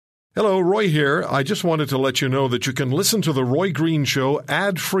Hello, Roy here. I just wanted to let you know that you can listen to The Roy Green Show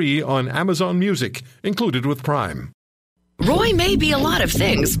ad-free on Amazon Music, included with Prime. Roy may be a lot of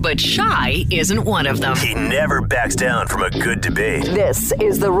things, but shy isn't one of them. He never backs down from a good debate. This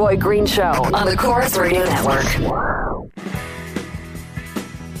is The Roy Green Show on the Corus Radio Network.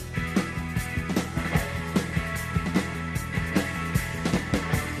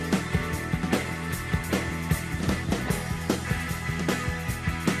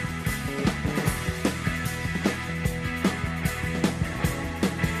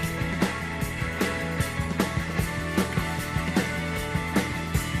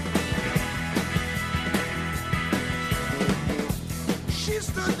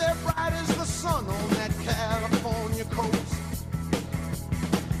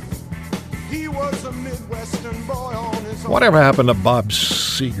 Whatever happened to Bob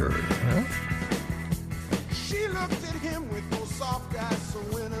Seger? Huh? She looked at him with those soft eyes, so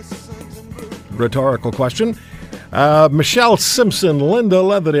innocent and blue. Rhetorical question. Michelle Simpson, Linda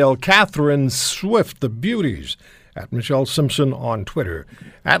Leatherdale, Catherine Swift, the beauties. At Michelle Simpson on Twitter.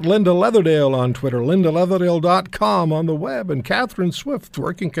 At Linda Leatherdale on Twitter. LindaLeatherdale.com on the web. And Catherine Swift,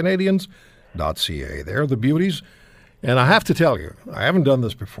 WorkingCanadians.ca. They're the beauties. And I have to tell you, I haven't done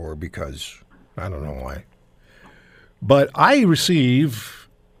this before because I don't know why. But I receive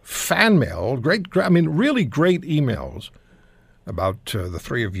fan mail, really great emails about the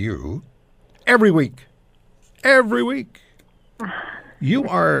three of you every week. Every week. You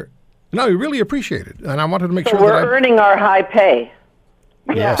really appreciate it. And I wanted to make sure we're earning our high pay.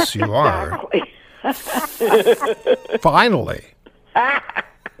 Yes, you are. Exactly. Finally.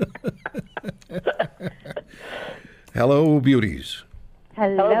 Hello, beauties.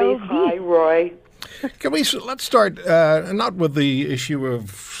 Hello, hi, Roy. Let's start not with the issue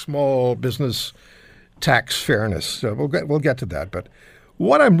of small business tax fairness. We'll get to that. But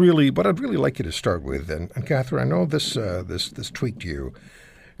what I'd really like you to start with, and Catherine, I know this tweaked you,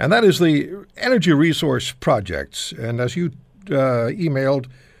 and that is the energy resource projects. And as you emailed,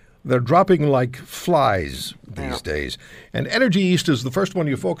 they're dropping like flies these days. And Energy East is the first one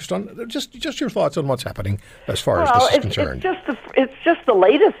you focused on. Just your thoughts on what's happening as far as this is concerned. It's just the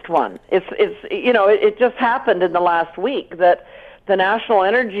latest one. It just happened in the last week that the National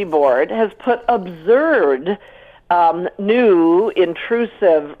Energy Board has put absurd new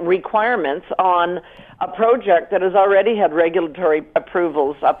intrusive requirements on a project that has already had regulatory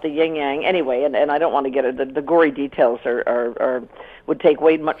approvals up the yin-yang anyway, and I don't want to get into the gory details would take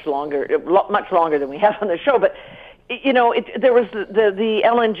way much longer than we have on the show, but there was the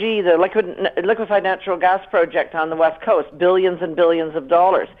LNG, the liquefied natural gas project on the West Coast, billions and billions of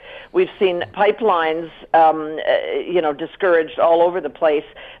dollars. We've seen pipelines, discouraged all over the place.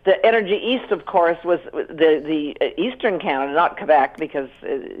 The Energy East, of course, was the Eastern Canada, not Quebec, because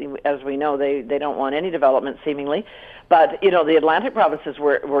as we know, they don't want any development seemingly. But, the Atlantic provinces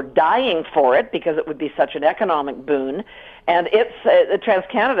were dying for it because it would be such an economic boon. And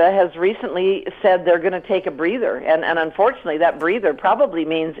TransCanada has recently said they're going to take a breather. And unfortunately, that breather probably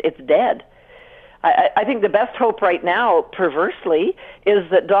means it's dead. I think the best hope right now, perversely, is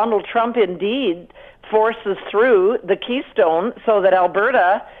that Donald Trump indeed forces through the Keystone so that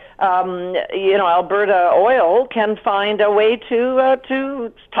Alberta Oil can find a way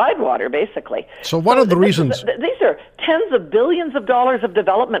to Tidewater, basically. So one of the reasons... These are tens of billions of dollars of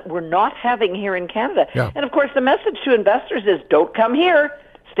development we're not having here in Canada. Yeah. And, of course, the message to investors is don't come here,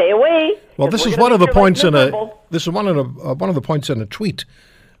 stay away. Well, this is one of the points in one of the points in a tweet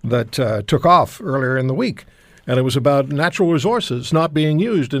that took off earlier in the week. And it was about natural resources not being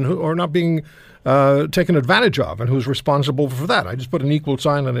used or not being taken advantage of, and who's responsible for that. I just put an equal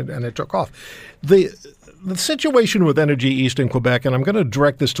sign on it, and it took off. The situation with Energy East in Quebec, and I'm going to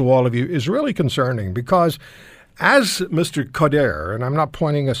direct this to all of you, is really concerning because as Mr. Coderre, and I'm not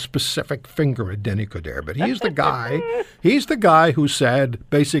pointing a specific finger at Denis Coderre, but he's the guy who said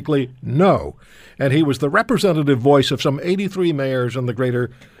basically no. And he was the representative voice of some 83 mayors in the greater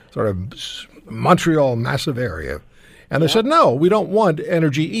sort of Montreal massive area. And they said, no, we don't want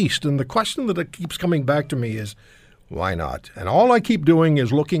Energy East. And the question that keeps coming back to me is, why not? And all I keep doing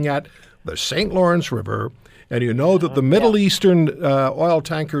is looking at the St. Lawrence River, and that the Middle Eastern oil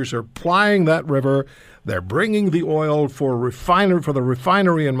tankers are plying that river. They're bringing the oil for the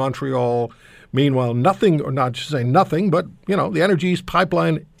refinery in Montreal. Meanwhile, nothing, or not to say nothing, but, the Energy East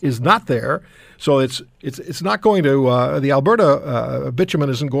pipeline is not there. So it's not going to, the Alberta bitumen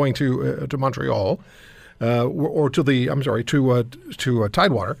isn't going to Montreal. Or to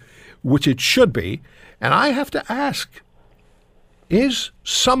Tidewater, which it should be. And I have to ask, is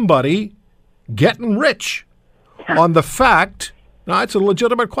somebody getting rich on the fact No, it's a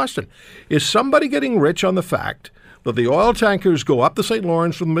legitimate question. Is somebody getting rich on the fact that the oil tankers go up the St.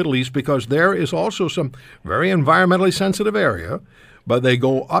 Lawrence from the Middle East, because there is also some very environmentally sensitive area, but they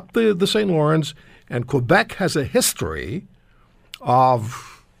go up the St. Lawrence, and Quebec has a history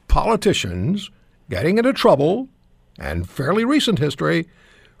of politicians getting into trouble, and fairly recent history,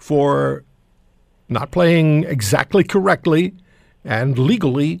 for not playing exactly correctly and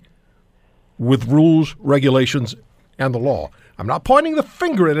legally with rules, regulations, and the law. I'm not pointing the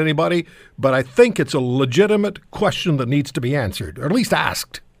finger at anybody, but I think it's a legitimate question that needs to be answered, or at least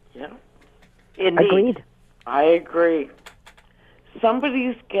asked. Yeah. Indeed. Agreed. I agree.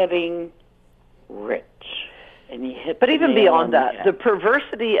 Somebody's getting rich. And you hit But even beyond that, head. the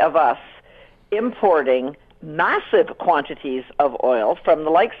perversity of us importing massive quantities of oil from the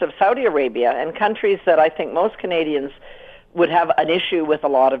likes of Saudi Arabia and countries that I think most Canadians would have an issue with a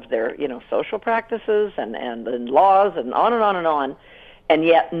lot of their, social practices and laws and on and on and on, and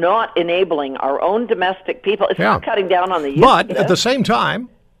yet not enabling our own domestic people. It's not cutting down on the use But of at the same time,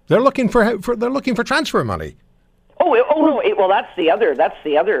 they're looking for transfer money. Oh no! Well, that's the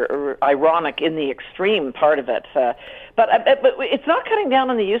other ironic in the extreme part of it. But it's not cutting down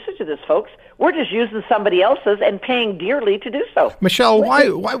on the usage of this, folks. We're just using somebody else's and paying dearly to do so. Michelle,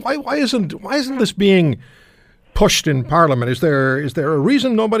 why isn't this being pushed in Parliament? Is there a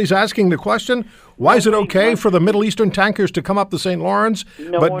reason nobody's asking the question? Why is it okay for the Middle Eastern tankers to come up the St. Lawrence?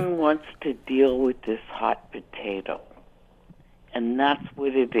 No one wants to deal with this hot potato. And that's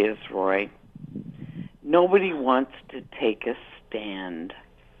what it is, Roy. Nobody wants to take a stand.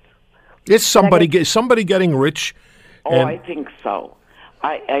 Is somebody getting rich? I think so.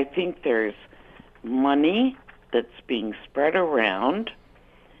 I think there's money that's being spread around.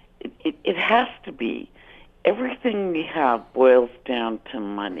 It has to be. Everything we have boils down to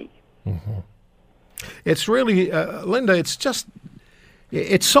money. Mm-hmm. It's really, Linda, it's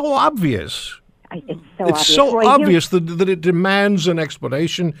so obvious. It's so obvious that it demands an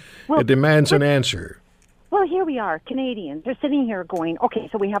explanation. It demands an answer. Well, here we are, Canadians. They're sitting here going, okay,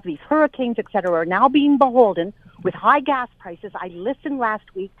 so we have these hurricanes, et cetera, are now being beholden with high gas prices. I listened last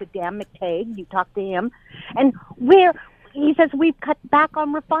week to Dan McTagg. You talked to him. And he says we've cut back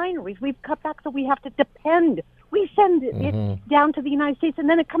on refineries. We've cut back, so we have to depend. We send it down to the United States, and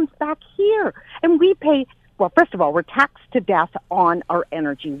then it comes back here. And we pay, well, first of all, we're taxed to death on our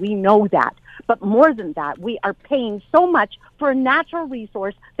energy. We know that. But more than that, we are paying so much for a natural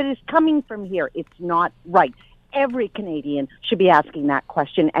resource that is coming from here. It's not right. Every Canadian should be asking that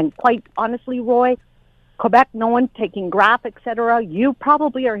question. And quite honestly, Roy, Quebec, no one taking graph, et cetera, you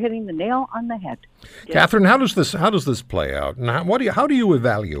probably are hitting the nail on the head. Catherine, how does this play out? And how do you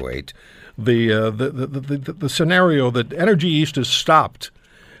evaluate the scenario that Energy East is stopped,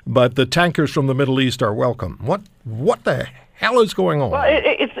 but the tankers from the Middle East are welcome? What the hell is going on? Well,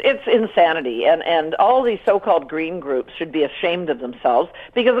 it's insanity, and all these so-called green groups should be ashamed of themselves,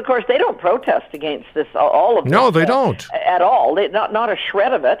 because of course they don't protest against this. All of this, no, they don't at all. Not a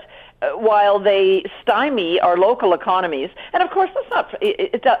shred of it. While they stymie our local economies, and of course that's not.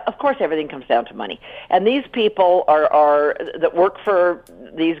 Of course, everything comes down to money. And these people are that work for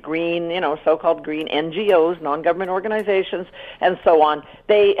these green, so-called green NGOs, non-government organizations, and so on.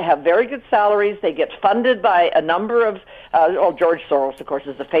 They have very good salaries. They get funded by a number of. George Soros, of course,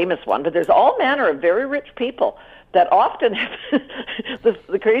 is the famous one. But there's all manner of very rich people that often have,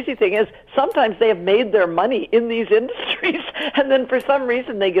 the crazy thing is sometimes they have made their money in these industries, and then for some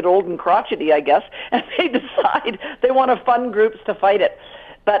reason they get old and crotchety, I guess, and they decide they want to fund groups to fight it.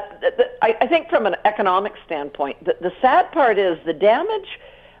 But I think from an economic standpoint, the sad part is the damage.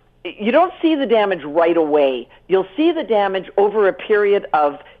 You don't see the damage right away. You'll see the damage over a period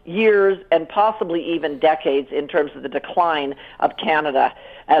of years and possibly even decades in terms of the decline of Canada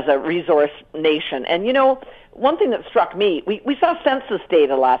as a resource nation. And, one thing that struck me, we saw census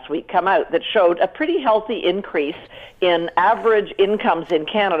data last week come out that showed a pretty healthy increase in average incomes in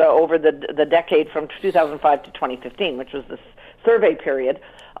Canada over the decade from 2005 to 2015, which was the survey period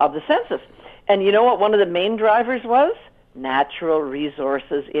of the census. And you know what one of the main drivers was? Natural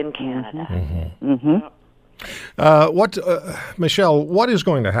resources in Canada. Michelle, what is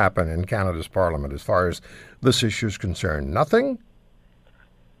going to happen in Canada's Parliament as far as this issue is concerned? Nothing?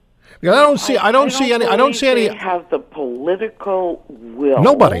 Because I don't see any. They have the political will.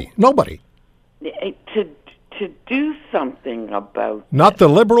 Nobody. To do something about. Not the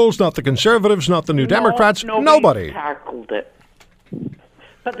Liberals, not the Conservatives, not the New Democrats. Nobody tackled it.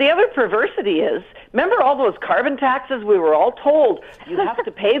 But the other perversity is, remember all those carbon taxes? We were all told you have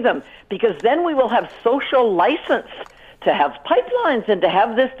to pay them because then we will have social license to have pipelines and to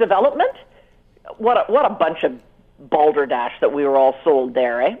have this development. What a bunch of balderdash that we were all sold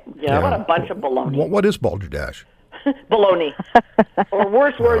there, eh? What a bunch of baloney. What is balderdash? Baloney. Or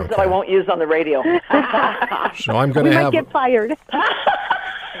worse words that I won't use on the radio. So I'm going to have... We might get fired.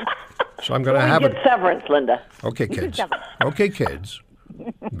 So I'm going to have it. Severance, Linda. Okay, kids. Okay, kids.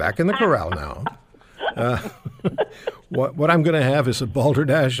 Back in the corral now. What I'm going to have is a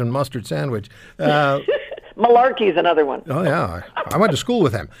balderdash and mustard sandwich. Malarkey's another one. Oh, yeah. I went to school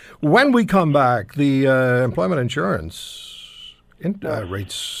with him. When we come back, the employment insurance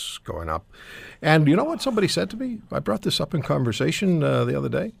rates going up. And you know what somebody said to me? I brought this up in conversation the other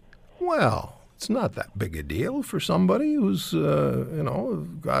day. Well, it's not that big a deal for somebody who's,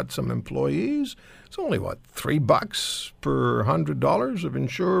 got some employees. It's only, $3 per $100 of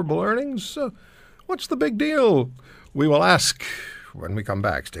insurable earnings? What's the big deal? We will ask when we come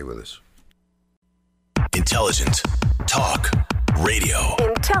back. Stay with us. Intelligent Talk Radio.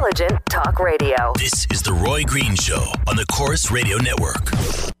 Intelligent Talk Radio. This is The Roy Green Show on the Chorus Radio Network.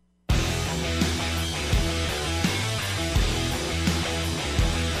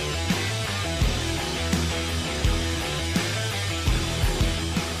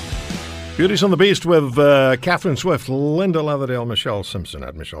 Beauties on the Beast with Catherine Swift, Linda Leatherdale, Michelle Simpson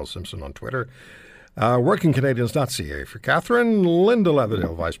at Michelle Simpson on Twitter. WorkingCanadians.ca for Catherine. Linda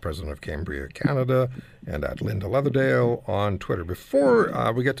Leatherdale, Vice President of Cambria, Canada, and at Linda Leatherdale on Twitter.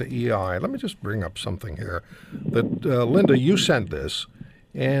 Before we get to EI, let me just bring up something here that, Linda, you sent this,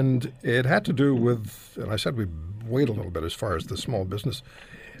 and it had to do with, and I said we'd wait a little bit as far as the small business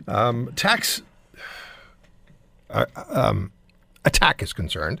tax attack is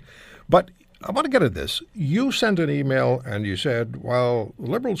concerned. But I want to get at this. You sent an email and you said, well,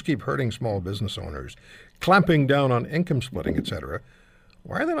 Liberals keep hurting small business owners, clamping down on income splitting, etc.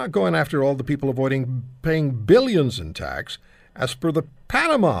 Why are they not going after all the people avoiding paying billions in tax as per the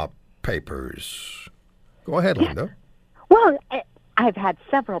Panama Papers? Go ahead, Linda. Well, I've had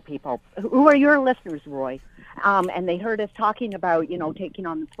several people who are your listeners, Roy, and they heard us talking about, taking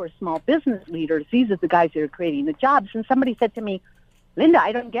on the poor small business leaders. These are the guys that are creating the jobs. And somebody said to me, Linda,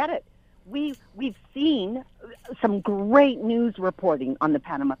 I don't get it. We've seen some great news reporting on the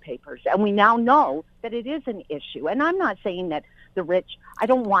Panama Papers, and we now know that it is an issue. And I'm not saying that the rich. I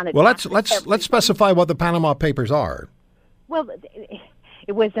don't want to. Well, let's specify what the Panama Papers are. Well,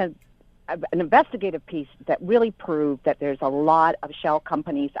 it was an investigative piece that really proved that there's a lot of shell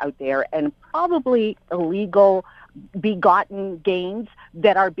companies out there, and probably illegal, begotten gains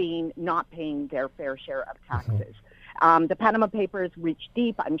that are not paying their fair share of taxes. Mm-hmm. The Panama Papers reached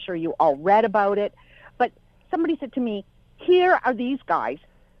deep. I'm sure you all read about it. But somebody said to me, here are these guys.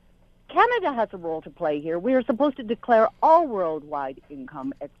 Canada has a role to play here. We are supposed to declare all worldwide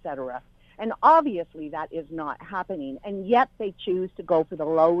income, etc. And obviously that is not happening. And yet they choose to go for the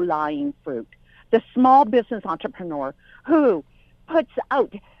low-lying fruit. The small business entrepreneur who puts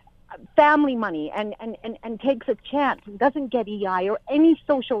out family money and takes a chance and doesn't get EI or any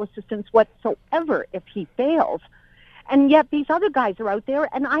social assistance whatsoever if he fails. And yet these other guys are out there,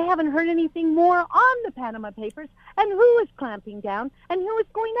 and I haven't heard anything more on the Panama Papers and who is clamping down and who is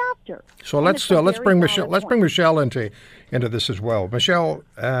going after. So let's bring Michelle into this as well. Michelle,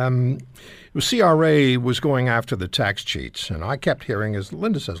 CRA was going after the tax cheats, and I kept hearing, as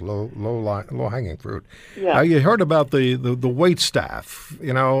Linda says, low hanging fruit. Yeah. You heard about the wait staff,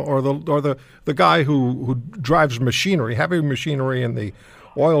 or the guy who drives machinery, heavy machinery in the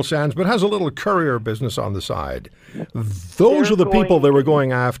oil sands, but has a little courier business on the side. Those are the people they were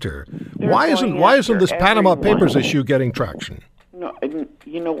going after. Why isn't this Panama Papers issue getting traction? No,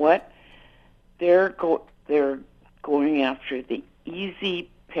 you know what? They're going after the easy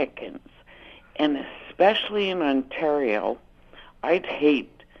pickings, and especially in Ontario.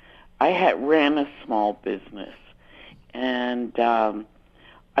 I ran a small business, and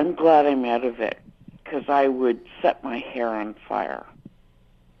I'm glad I'm out of it, because I would set my hair on fire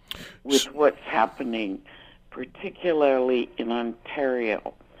with what's happening, particularly in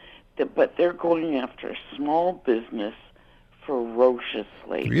Ontario. But they're going after small business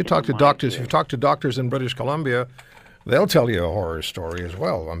ferociously. You talk to doctors. If you talk to doctors in British Columbia, they'll tell you a horror story as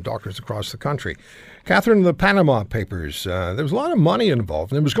well. Doctors across the country. Catherine, the Panama Papers, there was a lot of money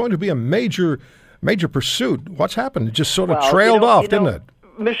involved, and it was going to be a major pursuit. What's happened? It just sort of trailed off, didn't it?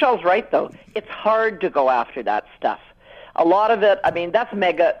 Michelle's right, though. It's hard to go after that stuff. A lot of it, that's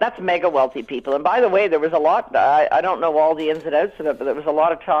mega wealthy people. And by the way, there was a lot, I don't know all the ins and outs of it, but there was a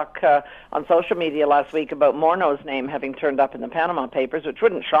lot of talk on social media last week about Morneau's name having turned up in the Panama Papers, which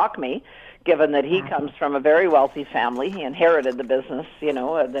wouldn't shock me, given that he comes from a very wealthy family. He inherited the business,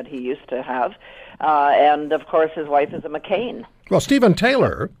 that he used to have. And, of course, his wife is a McCain. Well, Stephen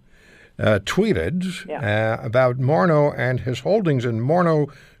Taylor, tweeted about Morneau and his holdings in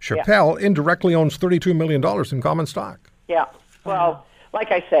Morneau Chappelle indirectly owns $32 million in common stock. Yeah. Well,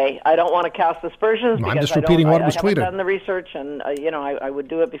 like I say, I don't want to cast aspersions. No, because I'm just repeating what was tweeted. I haven't done the research, and I would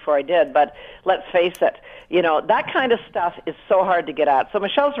do it before I did. But let's face it, that kind of stuff is so hard to get at. So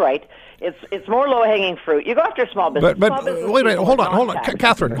Michelle's right. It's more low-hanging fruit. You go after small business. But small business wait, hold on,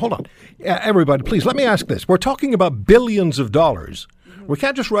 Catherine, hold on. Everybody, please let me ask this: we're talking about billions of dollars. We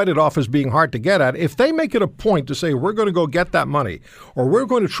can't just write it off as being hard to get at. If they make it a point to say we're going to go get that money, or we're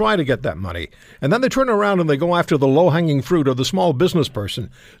going to try to get that money, and then they turn around and they go after the low-hanging fruit of the small business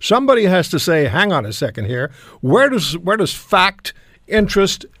person, somebody has to say, hang on a second here, where does fact,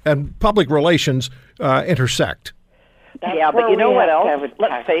 interest, and public relations intersect? That's but you know what else?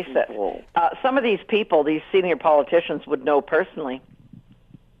 Let's tax face it. control. Some of these people, these senior politicians, would know personally.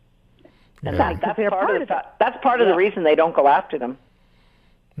 And that's part of the reason they don't go after them.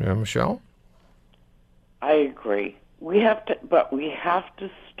 Yeah, Michelle? I agree. We have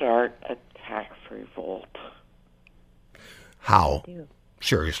to start a tax revolt. How?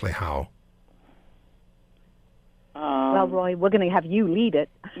 Seriously, how? Well, Roy, we're going to have you lead it.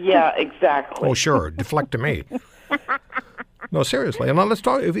 Yeah, exactly. Oh, sure. Deflect to me. No, seriously. And let's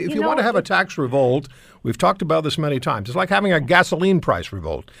talk. If you want to have a tax revolt, we've talked about this many times. It's like having a gasoline price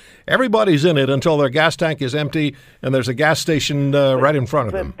revolt. Everybody's in it until their gas tank is empty and there's a gas station right in front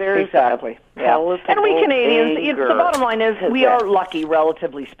of them. Exactly. Yeah. And we Canadians, the bottom line is we are lucky,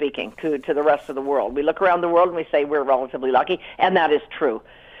 relatively speaking, to the rest of the world. We look around the world and we say we're relatively lucky, and that is true.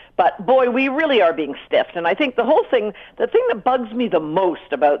 But, boy, we really are being stiffed. And I think the thing that bugs me the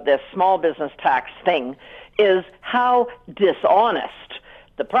most about this small business tax thing is how dishonest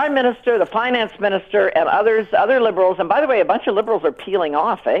the Prime Minister, the Finance Minister, and other Liberals, and by the way, a bunch of Liberals are peeling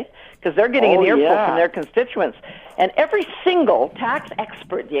off, because they're getting an earful from their constituents. And every single tax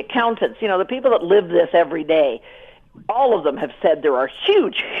expert, the accountants, the people that live this every day, all of them have said there are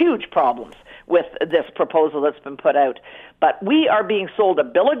huge, huge problems with this proposal that's been put out. But we are being sold a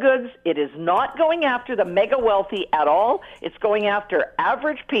bill of goods. It is not going after the mega wealthy at all. It's going after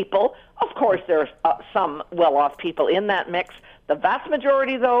average people. Of course, there are some well-off people in that mix. The vast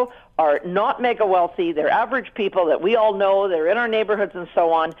majority, though, are not mega wealthy. They're average people that we all know. They're in our neighborhoods and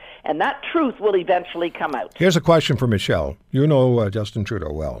so on. And that truth will eventually come out. Here's a question for Michelle. You know Justin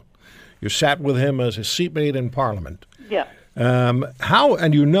Trudeau well. You sat with him as his seatmate in Parliament. Yeah. How,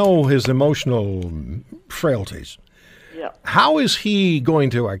 and you know his emotional frailties. Yeah. How is he going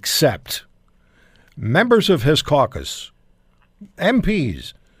to accept members of his caucus,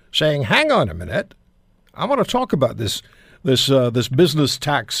 MPs, saying, hang on a minute, I want to talk about this business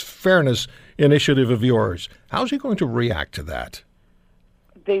tax fairness initiative of yours. How's he going to react to that?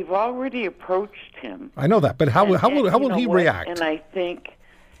 They've already approached him. I know that, but how will he react? And I think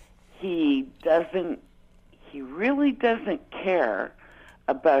he really doesn't care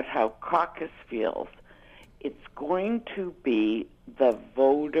about how caucus feels. It's going to be the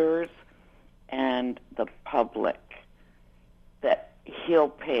voters and the public that he'll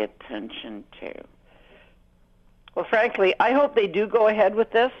pay attention to. Well, frankly, I hope they do go ahead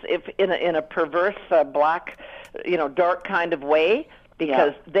with this, if in a perverse, black, dark kind of way,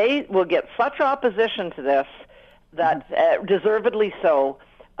 because they will get such opposition to this that, deservedly so,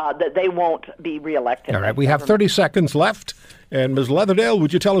 that they won't be reelected. All right, we have 30 seconds left. And Ms. Leatherdale,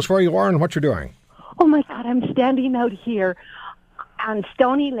 would you tell us where you are and what you're doing? Oh, my God, I'm standing out here on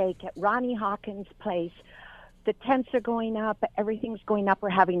Stony Lake at Ronnie Hawkins' place. The tents are going up. Everything's going up. We're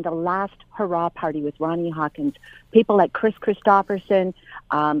having the last hurrah party with Ronnie Hawkins. People like Chris Christopherson,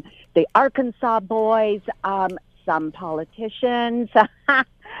 the Arkansas boys, some politicians.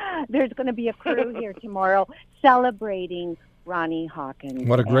 There's going to be a crew here tomorrow celebrating Ronnie Hawkins.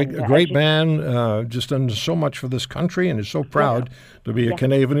 What a great man, just done so much for this country and is so proud to be a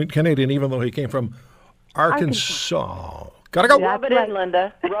Canadian, even though he came from Arkansas. Gotta go. Rub it in,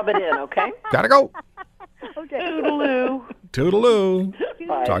 Linda. Rub it in, okay? Gotta go. Okay. Toodaloo. Toodaloo.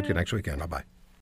 Bye. Talk to you next weekend. Bye-bye.